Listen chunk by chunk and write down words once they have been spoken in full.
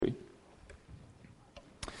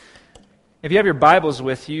If you have your Bibles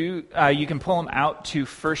with you, you can pull them out to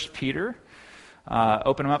 1 Peter.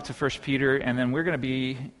 Open them up to 1 Peter, and then we're going to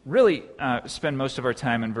be really spend most of our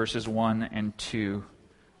time in verses 1 and 2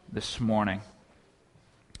 this morning.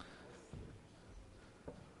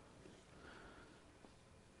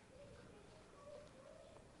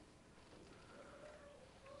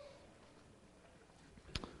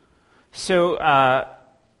 So,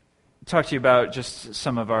 talk to you about just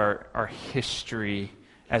some of our history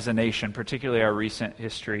as a nation, particularly our recent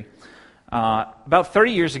history. About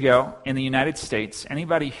 30 years ago in the United States,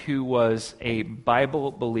 anybody who was a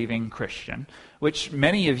Bible-believing Christian, which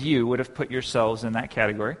many of you would have put yourselves in that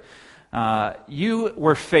category, you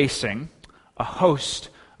were facing a host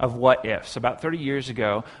of what-ifs. About 30 years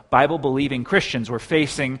ago, Bible-believing Christians were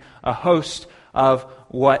facing a host of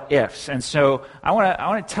what-ifs. And so I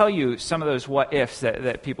want to tell you some of those what-ifs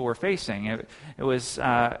that people were facing. It was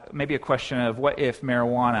maybe a question of what if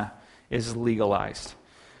marijuana is legalized?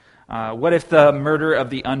 What if the murder of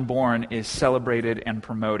the unborn is celebrated and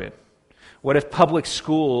promoted? What if public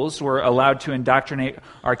schools were allowed to indoctrinate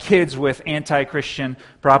our kids with anti-Christian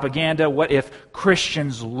propaganda? What if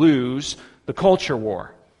Christians lose the culture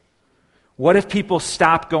war? What if people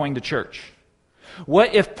stop going to church?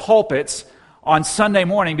 What if pulpits on Sunday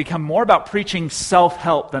morning become more about preaching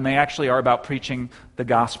self-help than they actually are about preaching the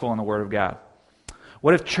gospel and the Word of God?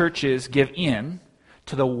 What if churches give in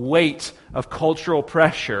to the weight of cultural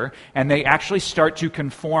pressure and they actually start to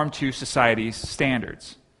conform to society's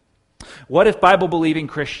standards? What if Bible-believing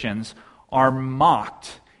Christians are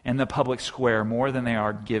mocked in the public square more than they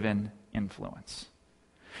are given influence?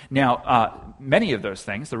 Now, many of those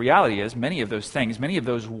things, the reality is many of those things, many of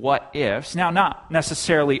those what-ifs, now not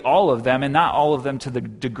necessarily all of them and not all of them to the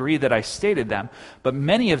degree that I stated them, but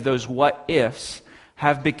many of those what-ifs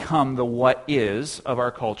have become the what-is of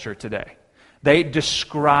our culture today. They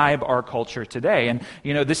describe our culture today. And,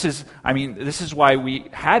 this is why we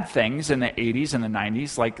had things in the 80s and the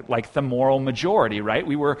 90s like the moral majority, right?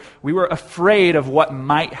 We were afraid of what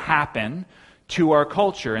might happen to our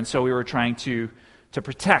culture, and so we were trying to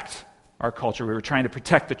protect our culture. We were trying to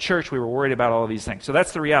protect the church. We were worried about all of these things. So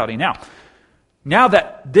that's the reality. Now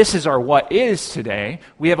that this is our what is today,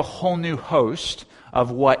 we have a whole new host of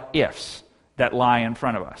what ifs that lie in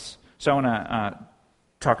front of us. So I want to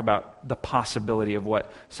talk about the possibility of what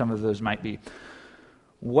some of those might be.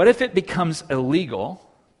 What if it becomes illegal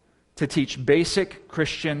to teach basic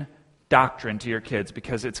Christian doctrine to your kids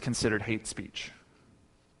because it's considered hate speech?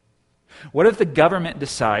 What if the government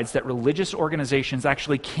decides that religious organizations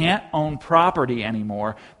actually can't own property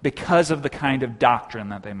anymore because of the kind of doctrine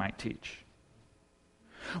that they might teach?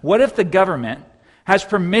 What if the government has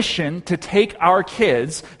permission to take our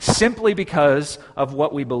kids simply because of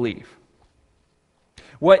what we believe?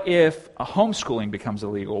 What if homeschooling becomes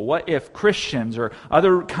illegal? What if Christians or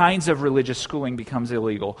other kinds of religious schooling becomes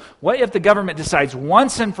illegal? What if the government decides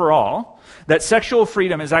once and for all that sexual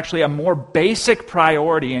freedom is actually a more basic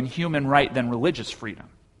priority and human right than religious freedom?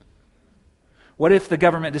 What if the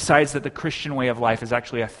government decides that the Christian way of life is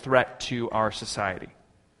actually a threat to our society?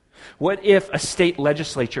 What if a state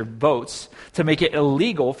legislature votes to make it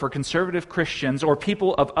illegal for conservative Christians or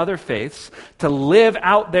people of other faiths to live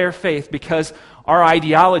out their faith because our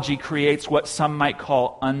ideology creates what some might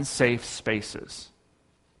call unsafe spaces?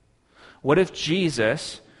 What if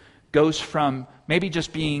Jesus goes from maybe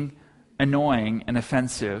just being annoying and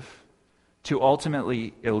offensive to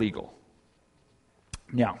ultimately illegal?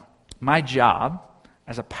 Now, my job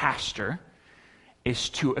as a pastor is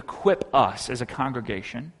to equip us as a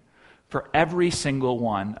congregation for every single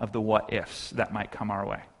one of the what-ifs that might come our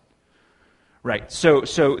way. Right, so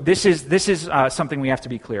this is something we have to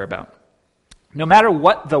be clear about. No matter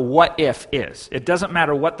what the what-if is, it doesn't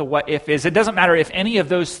matter what the what-if is, it doesn't matter if any of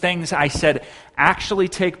those things I said actually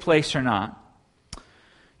take place or not.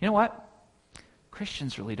 You know what?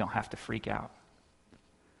 Christians really don't have to freak out.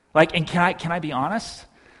 And can I be honest?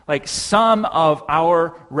 Some of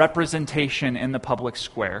our representation in the public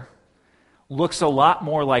square looks a lot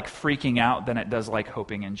more like freaking out than it does like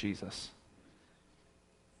hoping in Jesus.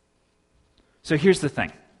 So here's the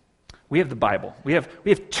thing. We have the Bible. We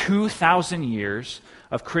have 2,000 years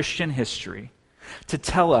of Christian history to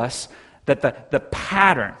tell us that the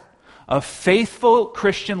pattern of faithful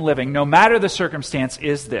Christian living, no matter the circumstance,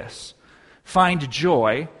 is this: find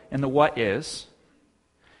joy in the what is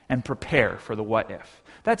and prepare for the what if.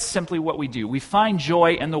 That's simply what we do. We find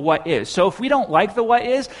joy in the what is. So if we don't like the what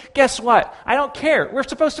is, guess what? I don't care. We're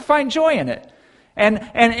supposed to find joy in it. And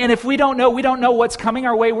if we don't know what's coming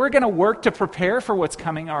our way, we're going to work to prepare for what's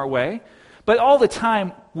coming our way. But all the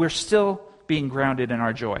time, we're still being grounded in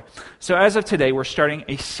our joy. So as of today, we're starting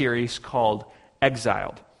a series called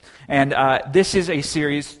Exiled. And this is a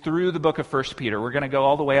series through the book of 1 Peter. We're going to go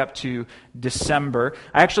all the way up to December.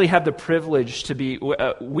 I actually have the privilege to be,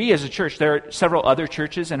 we as a church, there are several other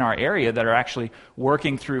churches in our area that are actually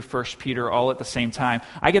working through 1 Peter all at the same time.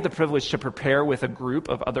 I get the privilege to prepare with a group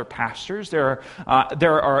of other pastors. There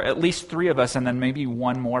are at least 3 of us and then maybe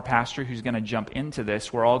one more pastor who's going to jump into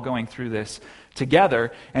this. We're all going through this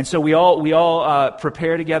together, and so we all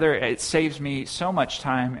prepare together. It saves me so much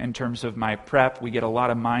time in terms of my prep. We get a lot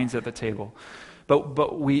of minds at the table,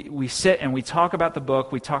 but we sit and we talk about the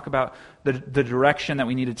book. We talk about the direction that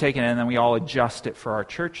we need to take it, and then we all adjust it for our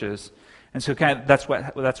churches. And so that's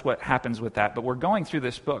what happens with that. But we're going through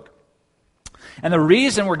this book, and the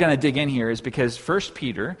reason we're going to dig in here is because 1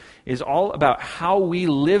 Peter is all about how we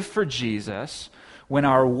live for Jesus when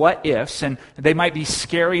our what-ifs, and they might be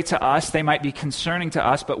scary to us, they might be concerning to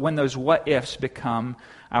us, but when those what-ifs become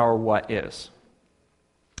our what-is.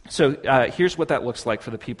 So here's what that looks like for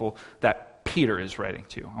the people that Peter is writing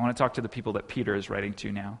to. I want to talk to the people that Peter is writing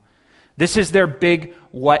to now. This is their big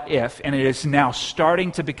what-if, and it is now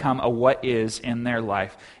starting to become a what-is in their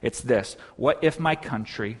life. It's this: what if my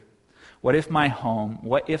country, what if my home,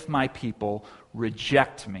 what if my people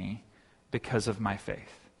reject me because of my faith?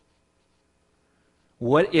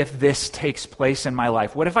 What if this takes place in my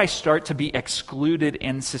life? What if I start to be excluded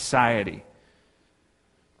in society?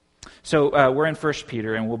 So we're in 1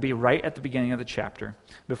 Peter, and we'll be right at the beginning of the chapter.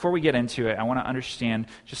 Before we get into it, I want to understand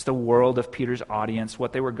just the world of Peter's audience,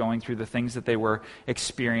 what they were going through, the things that they were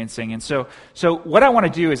experiencing. And so what I want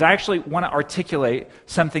to do is I actually want to articulate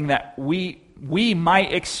something that we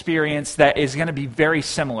might experience that is going to be very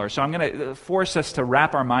similar. So I'm going to force us to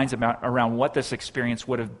wrap our minds around what this experience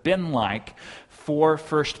would have been like for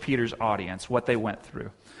 1 Peter's audience, what they went through.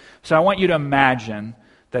 So I want you to imagine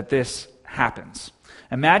that this happens.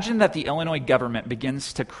 Imagine that the Illinois government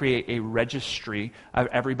begins to create a registry of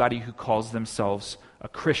everybody who calls themselves a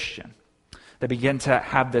Christian. They begin to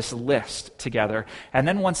have this list together. And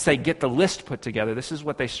then once they get the list put together, this is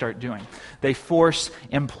what they start doing. They force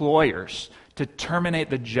employers to terminate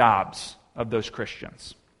the jobs of those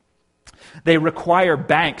Christians. They require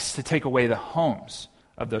banks to take away the homes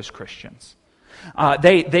of those Christians.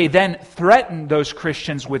 They then threaten those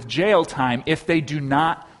Christians with jail time if they do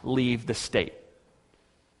not leave the state.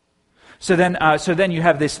 So then you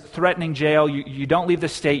have this threatening jail. You don't leave the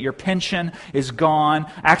state. Your pension is gone.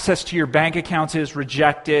 Access to your bank accounts is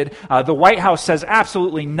rejected. The White House says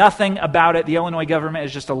absolutely nothing about it. The Illinois government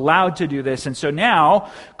is just allowed to do this. And so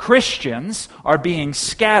now Christians are being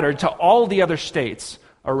scattered to all the other states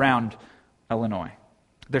around Illinois.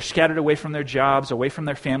 They're scattered away from their jobs, away from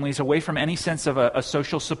their families, away from any sense of a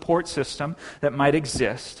social support system that might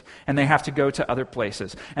exist, and they have to go to other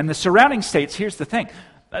places. And the surrounding states, here's the thing,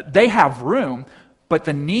 they have room, but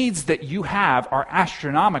the needs that you have are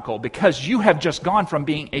astronomical because you have just gone from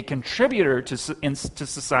being a contributor to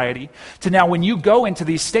society to now when you go into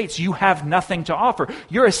these states, you have nothing to offer.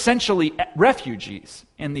 You're essentially refugees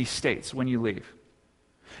in these states when you leave.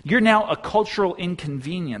 You're now a cultural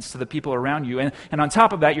inconvenience to the people around you. And on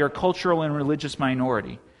top of that, you're a cultural and religious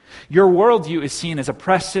minority. Your worldview is seen as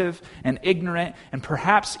oppressive and ignorant and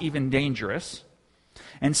perhaps even dangerous.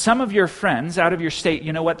 And some of your friends out of your state,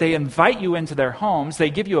 you know what? They invite you into their homes. They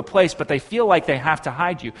give you a place, but they feel like they have to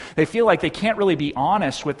hide you. They feel like they can't really be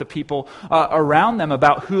honest with the people around them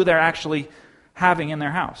about who they're actually having in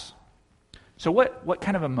their house. So what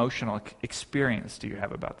kind of emotional experience do you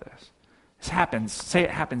have about this? This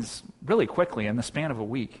happens really quickly in the span of a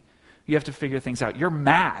week. You have to figure things out. You're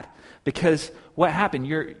mad because what happened?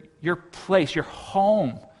 Your place, your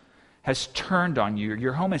home has turned on you.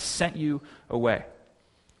 Your home has sent you away.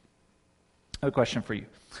 I have a question for you.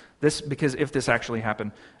 Because if this actually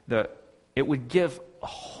happened, it would give a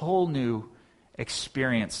whole new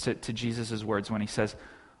experience to Jesus' words when he says,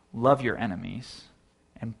 love your enemies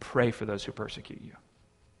and pray for those who persecute you.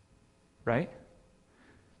 Right?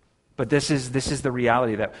 But this is the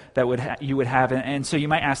reality that you would have. And so you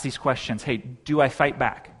might ask these questions. Hey, do I fight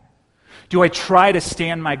back? Do I try to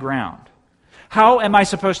stand my ground? How am I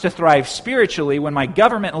supposed to thrive spiritually when my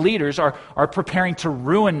government leaders are preparing to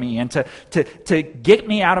ruin me and to get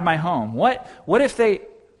me out of my home? What if they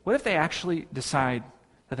actually decide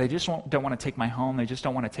that they just don't want to take my home, they just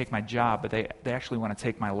don't want to take my job, but they actually want to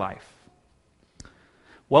take my life?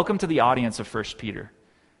 Welcome to the audience of 1 Peter.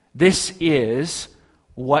 This is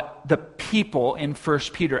what the people in 1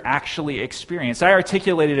 Peter actually experienced. I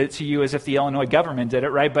articulated it to you as if the Illinois government did it,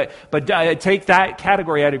 right? But take that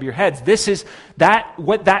category out of your heads. This is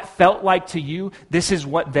what that felt like to you. This is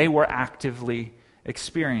what they were actively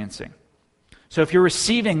experiencing. So if you're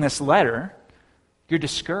receiving this letter, you're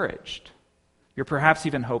discouraged. You're perhaps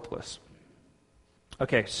even hopeless.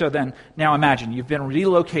 Okay, so then, now imagine, you've been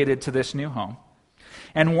relocated to this new home.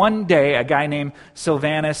 And one day, a guy named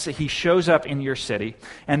Silvanus, he shows up in your city.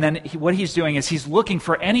 And then what he's doing is he's looking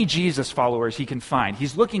for any Jesus followers he can find.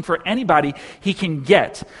 He's looking for anybody he can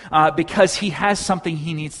get because he has something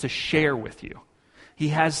he needs to share with you. He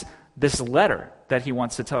has this letter that he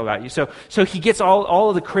wants to tell about you. So he gets all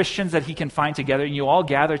of the Christians that he can find together, and you all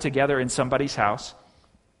gather together in somebody's house.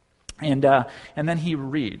 And then he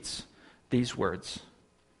reads these words.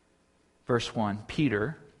 Verse 1,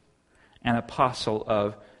 Peter, an apostle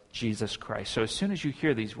of Jesus Christ. So as soon as you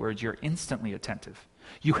hear these words, you're instantly attentive.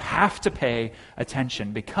 You have to pay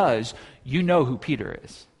attention because you know who Peter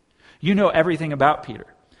is. You know everything about Peter.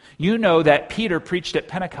 You know that Peter preached at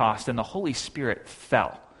Pentecost and the Holy Spirit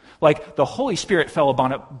fell. Like the Holy Spirit fell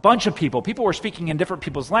upon a bunch of people. People were speaking in different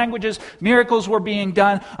people's languages. Miracles were being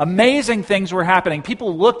done. Amazing things were happening.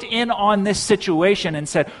 People looked in on this situation and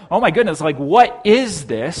said, oh my goodness, like what is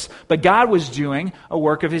this? But God was doing a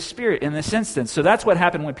work of His Spirit in this instance. So that's what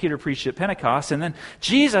happened when Peter preached at Pentecost. And then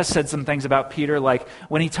Jesus said some things about Peter, like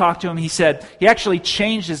when he talked to him, he actually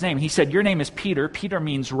changed his name. He said, your name is Peter. Peter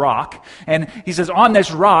means rock. And he says, on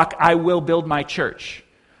this rock I will build my church.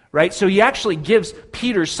 Right? So he actually gives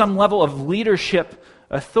Peter some level of leadership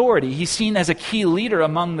authority. He's seen as a key leader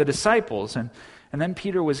among the disciples. And then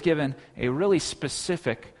Peter was given a really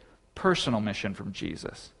specific personal mission from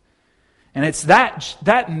Jesus. And it's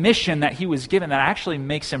that mission that he was given that actually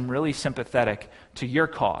makes him really sympathetic to your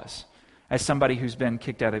cause as somebody who's been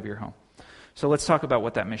kicked out of your home. So let's talk about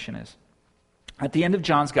what that mission is. At the end of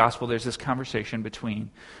John's gospel, there's this conversation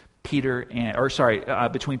between Peter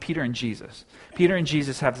and Jesus. Peter and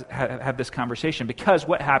Jesus have this conversation because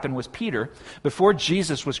what happened was Peter, before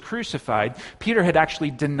Jesus was crucified, Peter had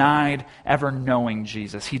actually denied ever knowing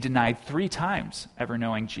Jesus. He denied 3 times ever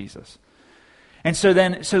knowing Jesus. And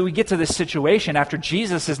so we get to this situation after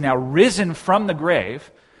Jesus is now risen from the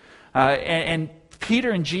grave, and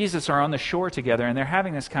Peter and Jesus are on the shore together, and they're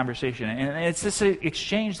having this conversation. And it's this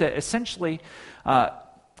exchange that essentially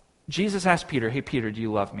Jesus asked Peter, hey, Peter, do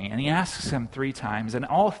you love me? And he asks him 3 times, and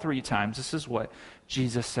all 3 times, this is what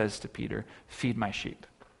Jesus says to Peter, feed my sheep,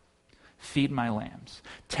 feed my lambs,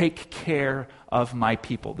 take care of my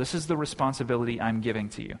people. This is the responsibility I'm giving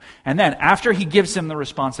to you. And then, after he gives him the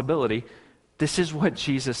responsibility, this is what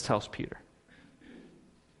Jesus tells Peter.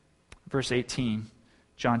 Verse 18,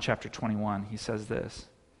 John chapter 21, he says this,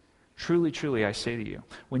 truly, truly, I say to you,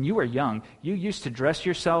 when you were young, you used to dress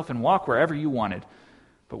yourself and walk wherever you wanted.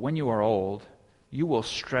 But when you are old, you will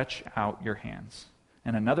stretch out your hands,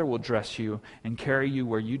 and another will dress you and carry you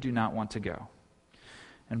where you do not want to go.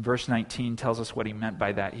 And verse 19 tells us what he meant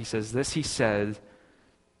by that. He says, this he said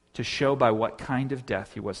to show by what kind of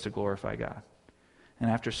death he was to glorify God. And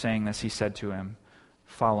after saying this, he said to him,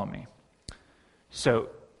 follow me.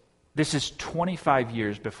 So this is 25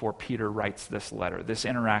 years before Peter writes this letter, this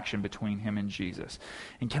interaction between him and Jesus.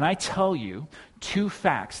 And can I tell you 2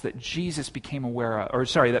 facts that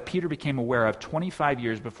that Peter became aware of 25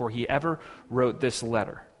 years before he ever wrote this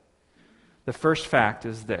letter? The first fact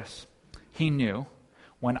is this. He knew,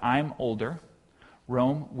 when I'm older,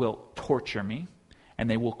 Rome will torture me, and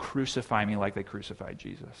they will crucify me like they crucified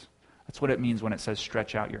Jesus. That's what it means when it says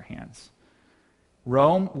stretch out your hands.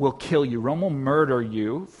 Rome will kill you. Rome will murder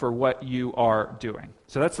you for what you are doing.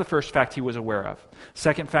 So that's the first fact he was aware of.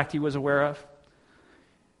 Second fact he was aware of,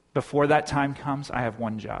 before that time comes, I have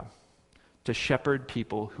one job, to shepherd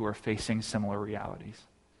people who are facing similar realities.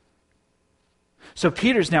 So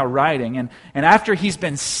Peter's now writing, and after he's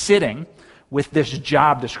been sitting with this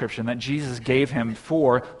job description that Jesus gave him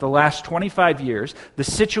for the last 25 years, the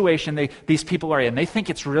situation these people are in, they think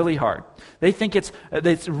it's really hard. They think it's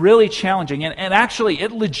really challenging, and actually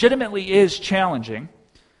it legitimately is challenging.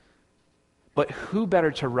 But who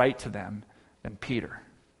better to write to them than Peter,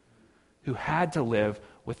 who had to live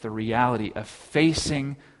with the reality of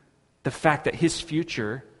facing the fact that his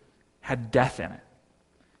future had death in it.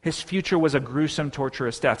 His future was a gruesome,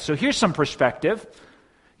 torturous death. So here's some perspective.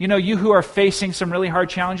 You know, you who are facing some really hard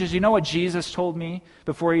challenges, you know what Jesus told me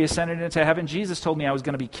before he ascended into heaven? Jesus told me I was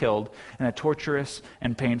going to be killed in a torturous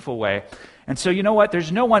and painful way. And so you know what?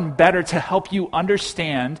 There's no one better to help you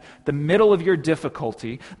understand the middle of your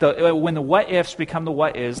difficulty, when the what ifs become the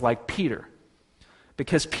what is, like Peter.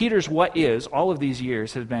 Because Peter's what is, all of these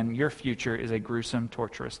years, has been your future is a gruesome,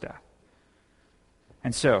 torturous death.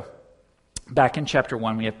 And so, back in chapter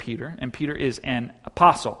 1, we have Peter, and Peter is an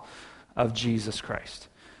apostle of Jesus Christ.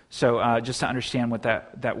 So just to understand what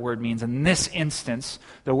that word means, in this instance,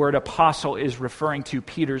 the word apostle is referring to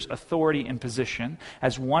Peter's authority and position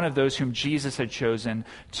as one of those whom Jesus had chosen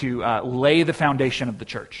to lay the foundation of the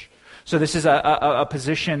church. So this is a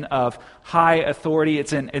position of high authority.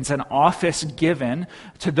 It's an office given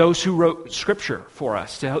to those who wrote Scripture for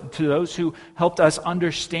us, to those who helped us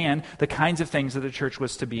understand the kinds of things that the church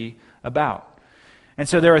was to be about. And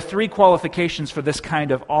so there are three qualifications for this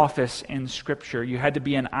kind of office in Scripture. You had to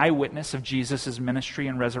be an eyewitness of Jesus' ministry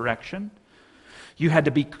and resurrection. You had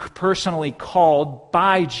to be personally called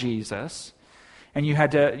by Jesus. And you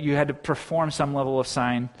had to perform some level of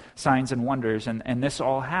signs and wonders. And this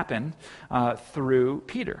all happened through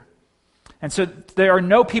Peter. And so there are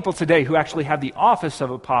no people today who actually have the office of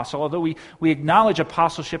apostle, although we acknowledge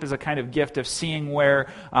apostleship as a kind of gift of seeing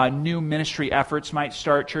where new ministry efforts might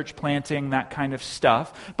start, church planting, that kind of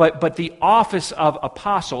stuff. But the office of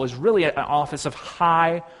apostle is really an office of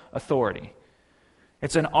high authority.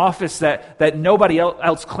 It's an office that nobody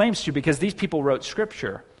else claims to, because these people wrote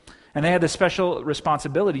Scripture. And they had the special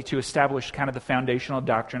responsibility to establish kind of the foundational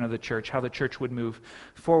doctrine of the church, how the church would move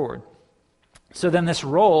forward. So then this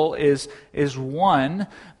role is won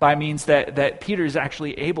by means that Peter is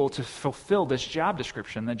actually able to fulfill this job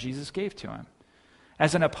description that Jesus gave to him.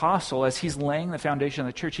 As an apostle, as he's laying the foundation of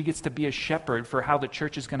the church, he gets to be a shepherd for how the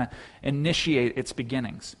church is going to initiate its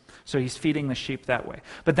beginnings. So he's feeding the sheep that way.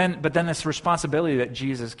 But then this responsibility that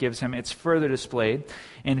Jesus gives him, it's further displayed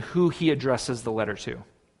in who he addresses the letter to.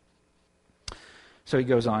 So he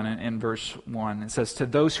goes on in verse 1. It says, "To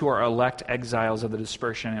those who are elect exiles of the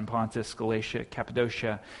dispersion in Pontus, Galatia,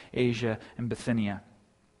 Cappadocia, Asia, and Bithynia."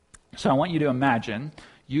 So I want you to imagine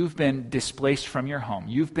you've been displaced from your home.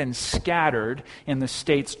 You've been scattered in the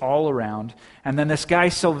states all around. And then this guy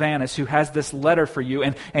Silvanus, who has this letter for you,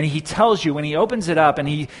 and he tells you, when he opens it up and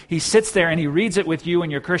he sits there and he reads it with you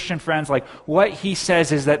and your Christian friends, like what he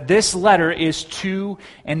says is that this letter is to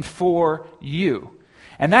and for you.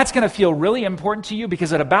 And that's going to feel really important to you,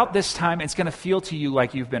 because at about this time, it's going to feel to you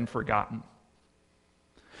like you've been forgotten.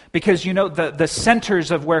 Because, you know, the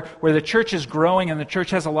centers of where the church is growing and the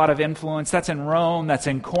church has a lot of influence, that's in Rome, that's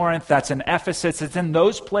in Corinth, that's in Ephesus. It's in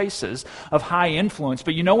those places of high influence.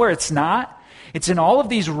 But you know where it's not? It's in all of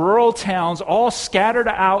these rural towns, all scattered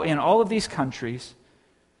out in all of these countries.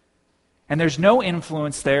 And there's no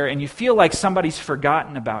influence there, and you feel like somebody's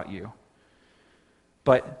forgotten about you.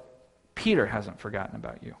 But Peter hasn't forgotten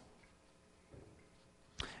about you.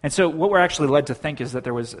 And so what we're actually led to think is that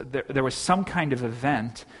there was some kind of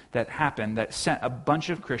event that happened that sent a bunch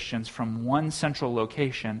of Christians from one central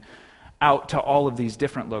location out to all of these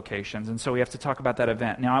different locations. And so we have to talk about that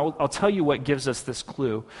event. Now, I'll tell you what gives us this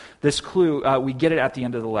clue. This clue, we get it at the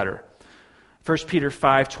end of the letter. 1 Peter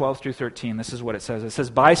 5, 12 through 13, this is what it says. It says,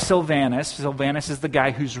 "By Silvanus," Silvanus is the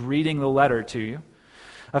guy who's reading the letter to you,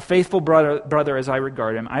 "a faithful brother as I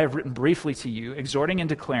regard him, I have written briefly to you, exhorting and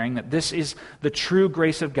declaring that this is the true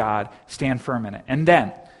grace of God. Stand firm in it." And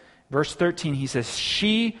then, verse 13, he says,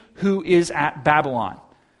 "She who is at Babylon."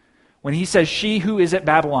 When he says she who is at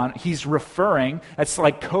Babylon, he's referring, that's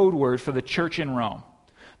like code word for the church in Rome.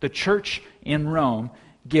 The church in Rome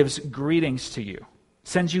gives greetings to you,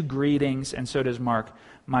 sends you greetings, and so does Mark,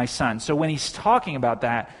 my son. So when he's talking about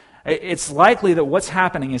that, it's likely that what's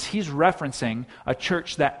happening is he's referencing a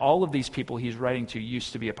church that all of these people he's writing to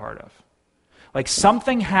used to be a part of. Like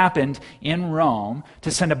something happened in Rome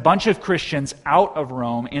to send a bunch of Christians out of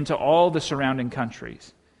Rome into all the surrounding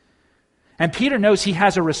countries. And Peter knows he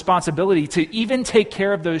has a responsibility to even take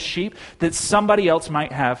care of those sheep that somebody else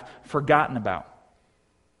might have forgotten about.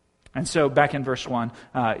 And so back in verse 1,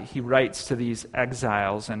 he writes to these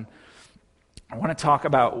exiles, and I want to talk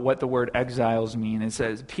about what the word exiles mean. It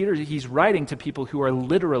says, Peter, he's writing to people who are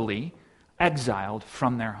literally exiled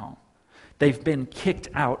from their home. They've been kicked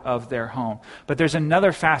out of their home. But there's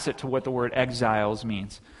another facet to what the word exiles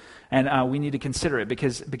means. And we need to consider it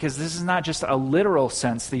because this is not just a literal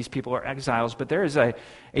sense these people are exiles, but there is a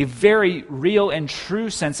very real and true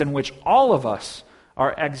sense in which all of us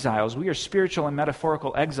are exiles. We are spiritual and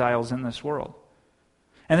metaphorical exiles in this world.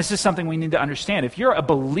 And this is something we need to understand. If you're a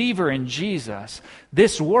believer in Jesus,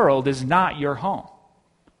 this world is not your home.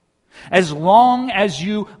 As long as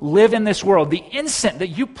you live in this world, the instant that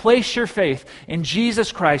you place your faith in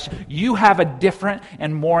Jesus Christ, you have a different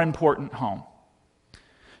and more important home.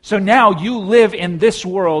 So now you live in this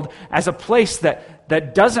world as a place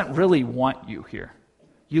that doesn't really want you here.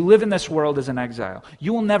 You live in this world as an exile.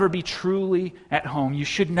 You will never be truly at home. You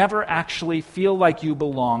should never actually feel like you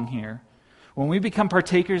belong here. When we become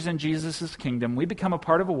partakers in Jesus' kingdom, we become a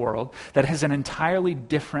part of a world that has an entirely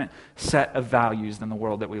different set of values than the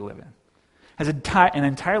world that we live in. has an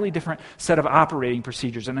entirely different set of operating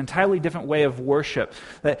procedures, an entirely different way of worship.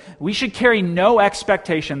 That we should carry no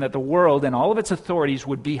expectation that the world and all of its authorities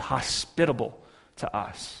would be hospitable to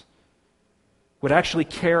us, would actually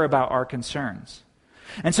care about our concerns.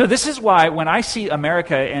 And so this is why when I see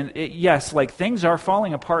America, and yes, like things are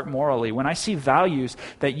falling apart morally, when I see values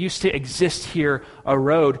that used to exist here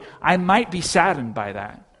erode, I might be saddened by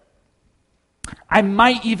that. I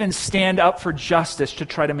might even stand up for justice to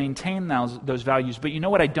try to maintain those values. But you know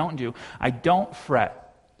what I don't do? I don't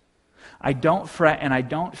fret. I don't fret and I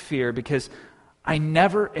don't fear because I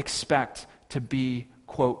never expect to be,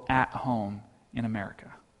 quote, at home in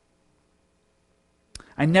America.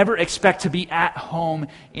 I never expect to be at home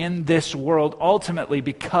in this world ultimately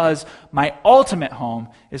because my ultimate home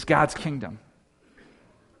is God's kingdom.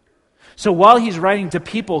 So while he's writing to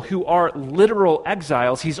people who are literal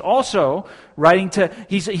exiles, he's also writing to,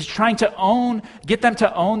 he's trying to get them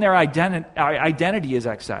to own their identity as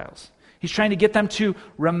exiles. He's trying to get them to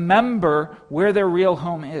remember where their real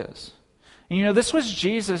home is. And you know, this was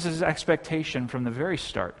Jesus' expectation from the very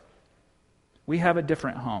start. We have a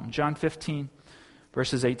different home. John 15,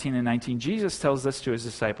 verses 18 and 19, Jesus tells this to his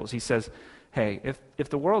disciples. He says, hey, if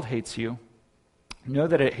the world hates you, know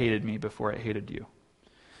that it hated me before it hated you.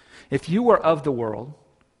 If you were of the world,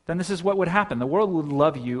 then this is what would happen. The world would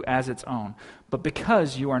love you as its own. But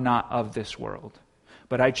because you are not of this world,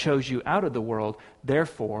 but I chose you out of the world,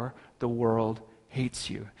 therefore the world hates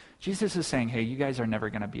you. Jesus is saying, hey, you guys are never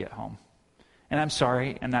going to be at home. And I'm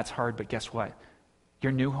sorry, and that's hard, but guess what?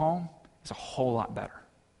 Your new home is a whole lot better.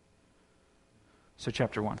 So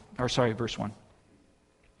verse 1.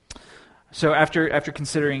 So after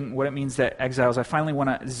considering what it means that exiles, I finally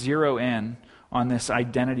want to zero in on this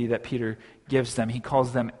identity that Peter gives them. He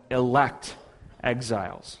calls them elect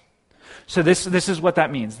exiles. So this is what that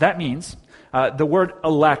means. That means the word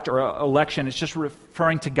elect or election is just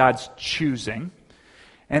referring to God's choosing.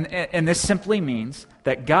 And this simply means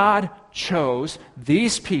that God chose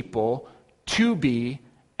these people to be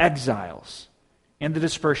exiles. In the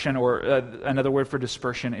dispersion, or another word for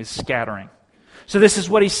dispersion is scattering. So this is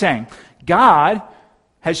what he's saying. God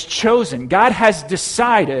has chosen, God has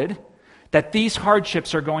decided that these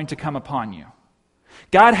hardships are going to come upon you.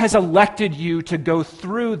 God has elected you to go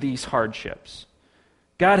through these hardships.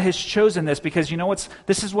 God has chosen this because you know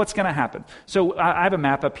this is what's going to happen. So I have a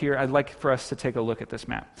map up here. I'd like for us to take a look at this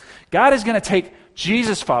map. God is going to take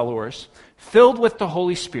Jesus followers filled with the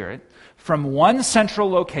Holy Spirit from one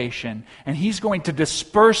central location, and he's going to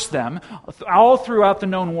disperse them all throughout the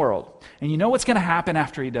known world. And you know what's going to happen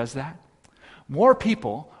after he does that? More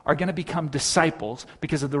people are going to become disciples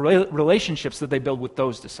because of the relationships that they build with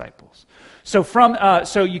those disciples. So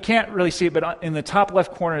so you can't really see it, but in the top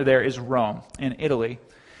left corner there is Rome in Italy.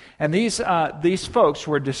 And these folks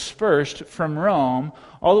were dispersed from Rome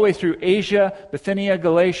all the way through Asia, Bithynia,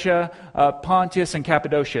 Galatia, Pontus, and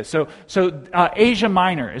Cappadocia. So Asia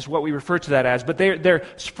Minor is what we refer to that as. But they're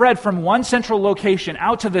spread from one central location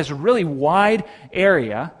out to this really wide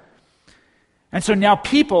area. And so now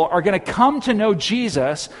people are going to come to know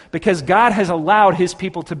Jesus because God has allowed his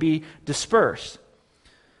people to be dispersed.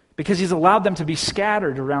 Because he's allowed them to be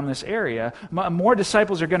scattered around this area. More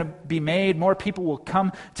disciples are going to be made, more people will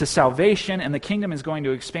come to salvation, and the kingdom is going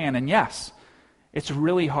to expand. And yes, it's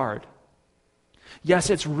really hard. Yes,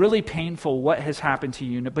 it's really painful what has happened to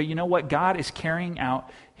you, but you know what? God is carrying out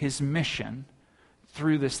his mission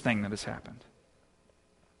through this thing that has happened.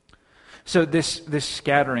 So this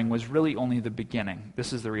scattering was really only the beginning.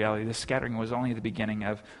 This is the reality. This scattering was only the beginning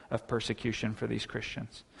of persecution for these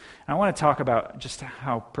Christians. And I want to talk about just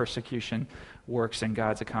how persecution works in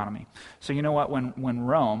God's economy. So you know what? When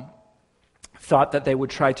Rome thought that they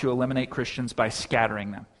would try to eliminate Christians by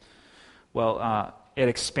scattering them, well, it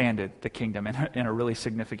expanded the kingdom in a really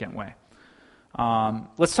significant way.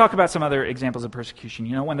 Let's talk about some other examples of persecution.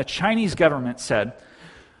 You know, when the Chinese government said,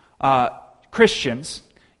 Christians,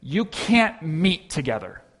 you can't meet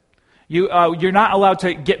together. You're not allowed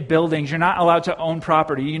to get buildings. You're not allowed to own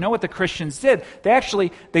property. You know what the Christians did?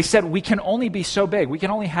 They said, we can only be so big. We can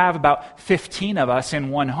only have about 15 of us in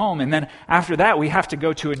one home. And then after that, we have to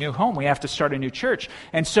go to a new home. We have to start a new church.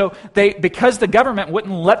 And so because the government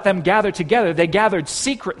wouldn't let them gather together, they gathered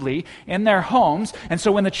secretly in their homes. And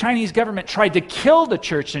so when the Chinese government tried to kill the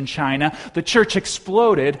church in China, the church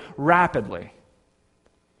exploded rapidly.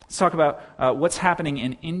 Let's talk about what's happening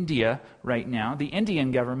in India right now. The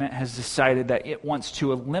Indian government has decided that it wants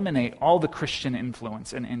to eliminate all the Christian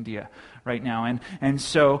influence in India right now. And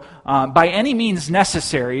so by any means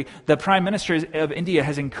necessary, the Prime Minister of India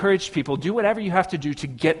has encouraged people, do whatever you have to do to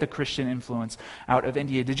get the Christian influence out of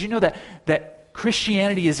India. Did you know that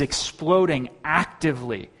Christianity is exploding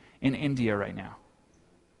actively in India right now.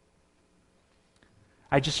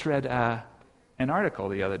 I just read an article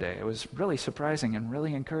the other day. It was really surprising and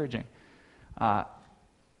really encouraging.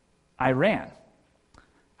 Iran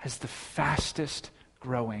has the fastest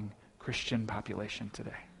growing Christian population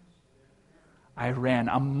today. Iran,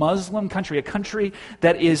 a Muslim country, a country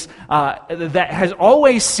that has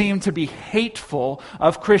always seemed to be hateful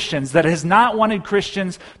of Christians, that has not wanted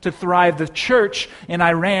Christians to thrive. The church in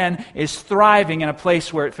Iran is thriving in a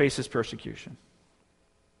place where it faces persecution.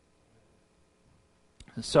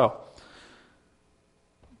 So,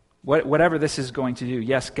 whatever this is going to do,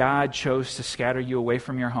 yes, God chose to scatter you away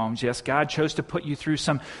from your homes. Yes, God chose to put you through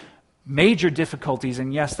some major difficulties,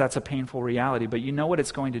 and yes, that's a painful reality, but you know what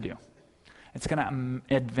it's going to do? It's going to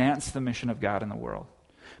advance the mission of God in the world.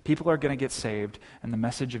 People are going to get saved, and the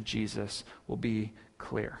message of Jesus will be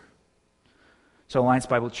clear. So Alliance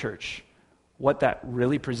Bible Church, what that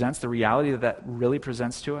really presents, the reality that really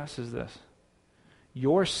presents to us is this.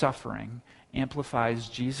 Your suffering amplifies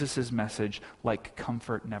Jesus' message like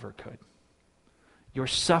comfort never could. Your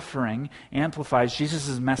suffering amplifies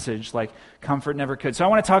Jesus' message like comfort never could. So I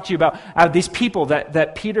want to talk to you about these people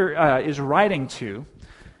that Peter is writing to.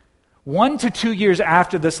 1 to 2 years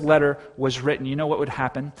after this letter was written, you know what would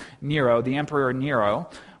happen? Nero, the Emperor Nero,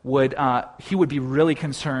 would be really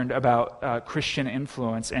concerned about Christian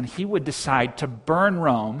influence, and he would decide to burn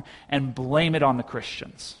Rome and blame it on the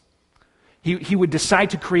Christians. He would decide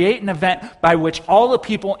to create an event by which all the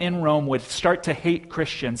people in Rome would start to hate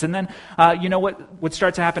Christians. And then, you know what would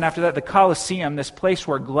start to happen after that? The Colosseum, this place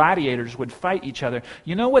where gladiators would fight each other.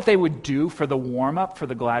 You know what they would do for the warm-up for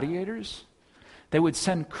the gladiators? They would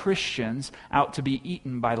send Christians out to be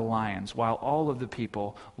eaten by the lions while all of the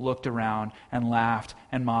people looked around and laughed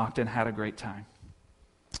and mocked and had a great time.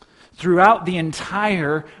 Throughout the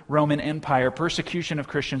entire Roman Empire, persecution of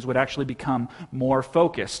Christians would actually become more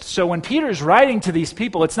focused. So when Peter's writing to these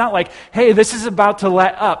people, it's not like, hey, this is about to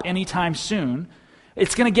let up anytime soon.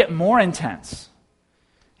 It's going to get more intense.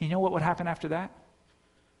 You know what would happen after that?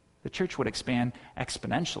 The church would expand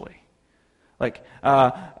exponentially. Like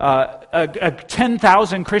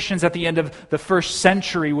 10,000 Christians at the end of the first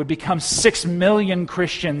century would become 6 million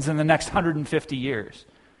Christians in the next 150 years.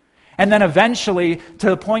 And then eventually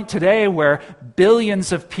to the point today where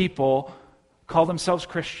billions of people call themselves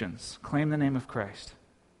Christians, claim the name of Christ.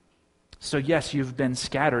 So yes, you've been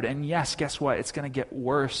scattered. And yes, guess what? It's going to get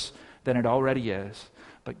worse than it already is.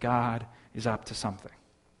 But God is up to something.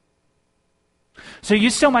 So you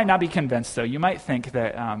still might not be convinced, though. You might think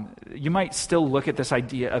that, you might still look at this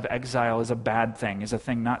idea of exile as a bad thing, as a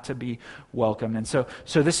thing not to be welcomed. And so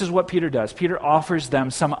this is what Peter does. Peter offers them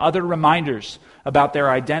some other reminders about their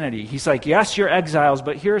identity. He's like, yes, you're exiles,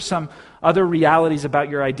 but here are some other realities about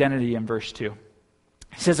your identity in verse 2.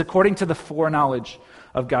 He says, according to the foreknowledge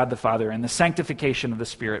of God the Father and the sanctification of the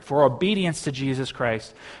Spirit, for obedience to Jesus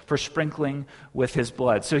Christ, for sprinkling with his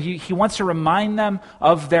blood. So he wants to remind them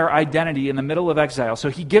of their identity in the middle of exile. So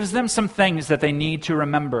he gives them some things that they need to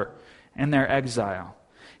remember in their exile.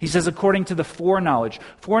 He says, according to the foreknowledge.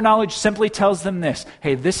 Foreknowledge simply tells them this: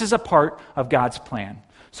 hey, this is a part of God's plan.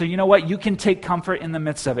 So you know what? You can take comfort in the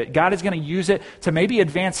midst of it. God is going to use it to maybe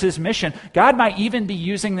advance his mission. God might even be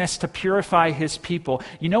using this to purify his people.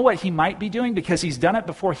 You know what he might be doing? Because he's done it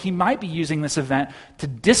before. He might be using this event to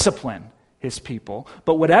discipline his people.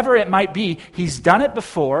 But whatever it might be, he's done it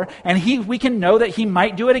before, and we can know that he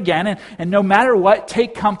might do it again. And no matter what,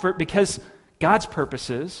 take comfort because God's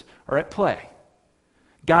purposes are at play.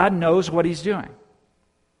 God knows what he's doing.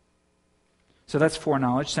 So that's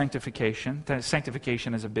foreknowledge, sanctification.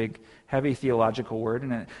 Sanctification is a big, heavy theological word,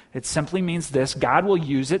 and it simply means this: God will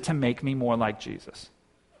use it to make me more like Jesus.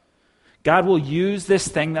 God will use this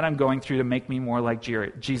thing that I'm going through to make me more like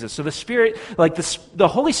Jesus. So the Spirit, the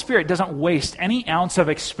Holy Spirit doesn't waste any ounce of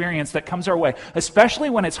experience that comes our way, especially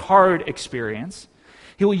when it's hard experience.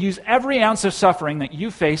 He will use every ounce of suffering that you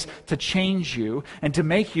face to change you and to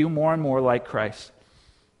make you more and more like Christ.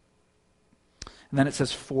 And then it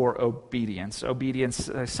says for obedience.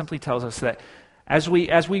 Obedience simply tells us that as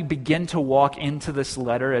we begin to walk into this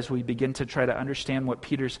letter, as we begin to try to understand what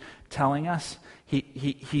Peter's telling us,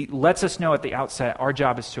 he lets us know at the outset our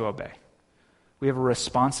job is to obey. We have a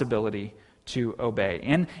responsibility to obey.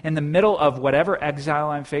 In the middle of whatever exile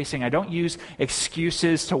I'm facing, I don't use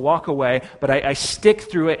excuses to walk away, but I stick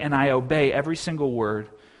through it and I obey every single word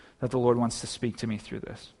that the Lord wants to speak to me through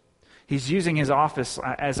this. He's using his office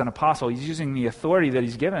as an apostle. He's using the authority that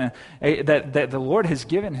he's given, that the Lord has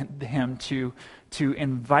given him to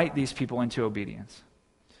invite these people into obedience.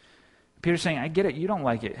 Peter's saying, I get it, you don't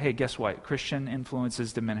like it. Hey, guess what? Christian influence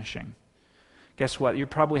is diminishing. guess what? You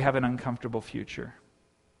probably have an uncomfortable future.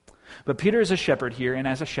 But Peter is a shepherd here, and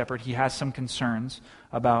as a shepherd, he has some concerns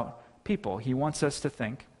about people. He wants us to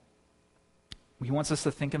think. He wants us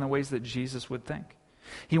to think in the ways that Jesus would think.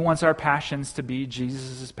 He wants our passions to be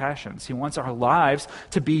Jesus' passions. He wants our lives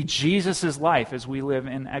to be Jesus' life as we live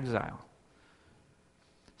in exile.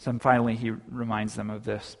 So finally, he reminds them of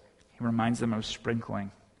this. He reminds them of sprinkling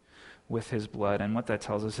with his blood. And what that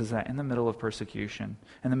tells us is that in the middle of persecution,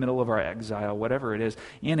 in the middle of our exile, whatever it is,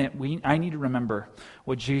 in it, I need to remember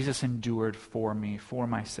what Jesus endured for me, for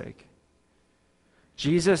my sake.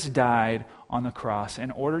 Jesus died on the cross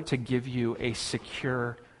in order to give you a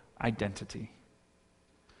secure identity.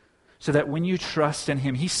 So that when you trust in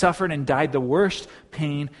him, he suffered and died the worst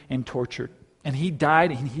pain and torture. And he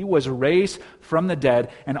died and he was raised from the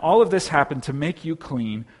dead. And all of this happened to make you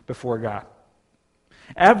clean before God.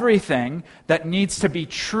 Everything that needs to be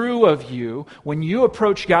true of you when you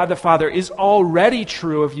approach God the Father is already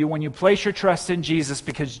true of you when you place your trust in Jesus,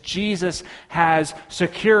 because Jesus has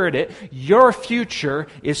secured it. Your future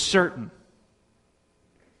is certain.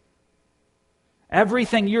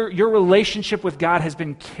 Everything, your relationship with God has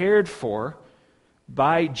been cared for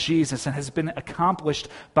by Jesus and has been accomplished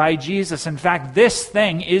by Jesus. In fact, this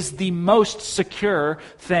thing is the most secure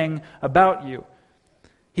thing about you.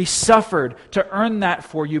 He suffered to earn that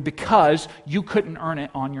for you because you couldn't earn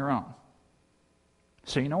it on your own.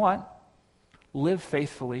 So you know what? Live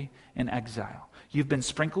faithfully in exile. You've been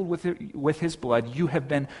sprinkled with his blood. You have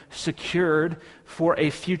been secured for a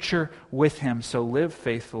future with him. So live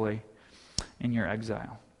faithfully in your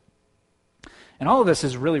exile. And all of this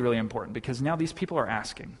is really, really important because now these people are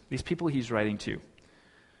asking, these people he's writing to,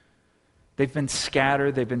 they've been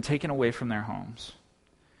scattered, they've been taken away from their homes,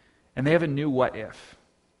 and they have a new what if.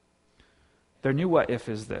 Their new what if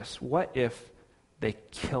is this: what if they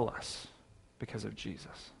kill us because of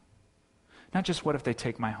Jesus? Not just what if they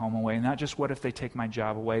take my home away, not just what if they take my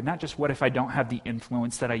job away, not just what if I don't have the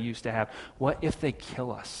influence that I used to have. What if they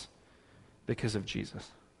kill us because of Jesus?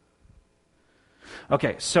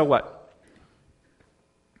 Okay, so what?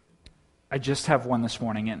 I just have one this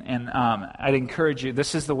morning, and I'd encourage you,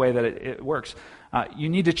 this is the way that it works. You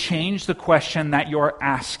need to change the question that you're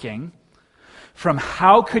asking from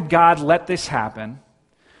how could God let this happen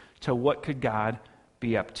to what could God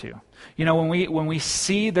be up to. You know, when we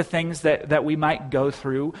see the things that we might go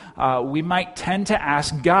through, we might tend to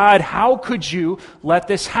ask, God, how could you let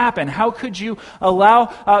this happen? How could you allow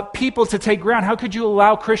people to take ground? How could you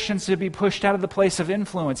allow Christians to be pushed out of the place of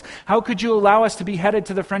influence? How could you allow us to be headed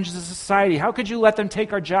to the fringes of society? How could you let them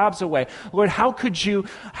take our jobs away? Lord, how could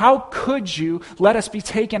you let us be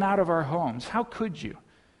taken out of our homes? How could you?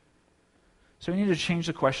 So we need to change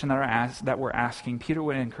the question that we're asking. Peter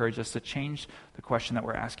would encourage us to change the question that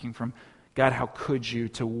we're asking from, God, how could you,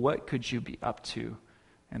 to what could you be up to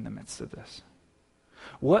in the midst of this?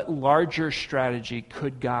 What larger strategy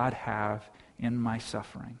could God have in my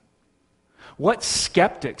suffering? What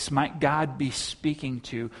skeptics might God be speaking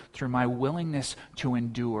to through my willingness to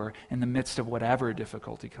endure in the midst of whatever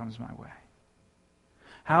difficulty comes my way?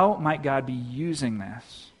 How might God be using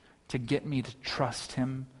this to get me to trust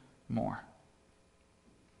him more?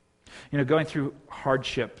 You know, going through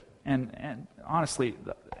hardship, and honestly,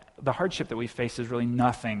 the hardship that we face is really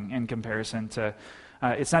nothing in comparison to,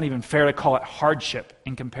 it's not even fair to call it hardship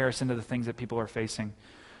in comparison to the things that people are facing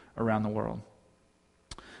around the world.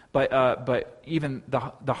 But even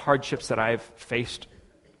the hardships that I've faced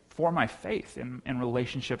for my faith in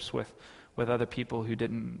relationships with other people who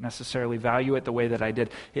didn't necessarily value it the way that I did,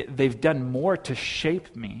 they've done more to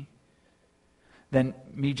shape me than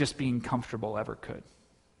me just being comfortable ever could.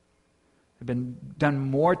 They've been done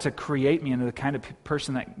more to create me into the kind of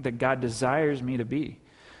person that God desires me to be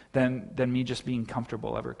than me just being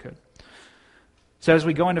comfortable ever could. So as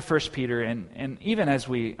we go into 1 Peter, and even as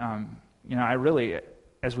we,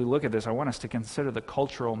 as we look at this, I want us to consider the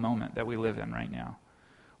cultural moment that we live in right now.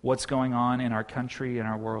 What's going on in our country, in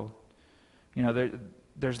our world. You know,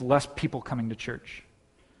 there's less people coming to church.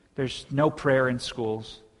 There's no prayer in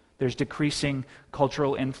schools. There's decreasing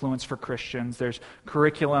cultural influence for Christians. There's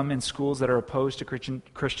curriculum in schools that are opposed to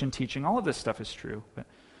Christian teaching. All of this stuff is true.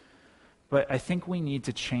 But I think we need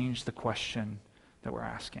to change the question that we're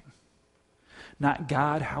asking. Not,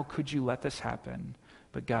 God, how could you let this happen?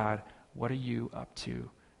 But God, what are you up to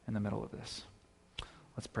in the middle of this?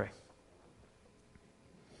 Let's pray.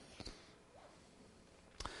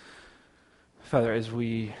 Father, as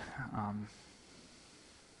we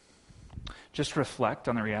just reflect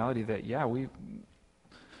on the reality that, we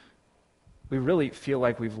really feel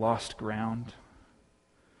like we've lost ground.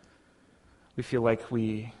 We feel like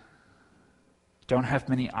we don't have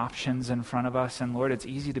many options in front of us. And Lord, it's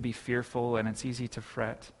easy to be fearful and it's easy to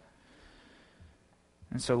fret.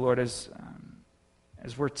 And so, Lord, as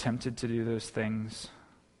we're tempted to do those things,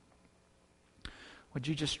 would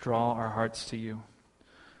you just draw our hearts to you?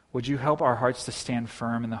 Would you help our hearts to stand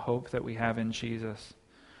firm in the hope that we have in Jesus?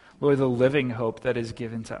 Lord, the living hope that is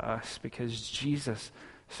given to us because Jesus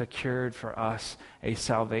secured for us a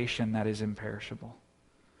salvation that is imperishable,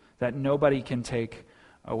 that nobody can take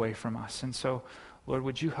away from us. And so, Lord,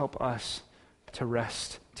 would you help us to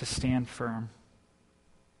rest, to stand firm?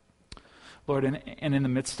 Lord, and in the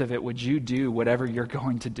midst of it, would you do whatever you're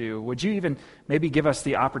going to do? Would you even maybe give us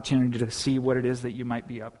the opportunity to see what it is that you might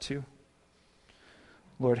be up to?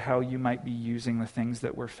 Lord, how you might be using the things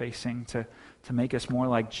that we're facing to make us more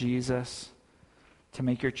like Jesus, to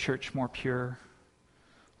make your church more pure.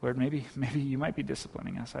 Lord, maybe you might be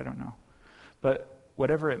disciplining us, I don't know. But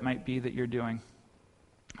whatever it might be that you're doing,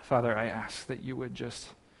 Father, I ask that you would just,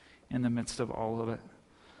 in the midst of all of it,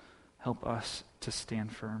 help us to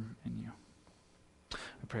stand firm in you.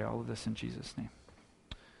 I pray all of this in Jesus' name.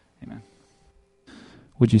 Amen.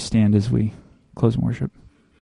 Would you stand as we close in worship?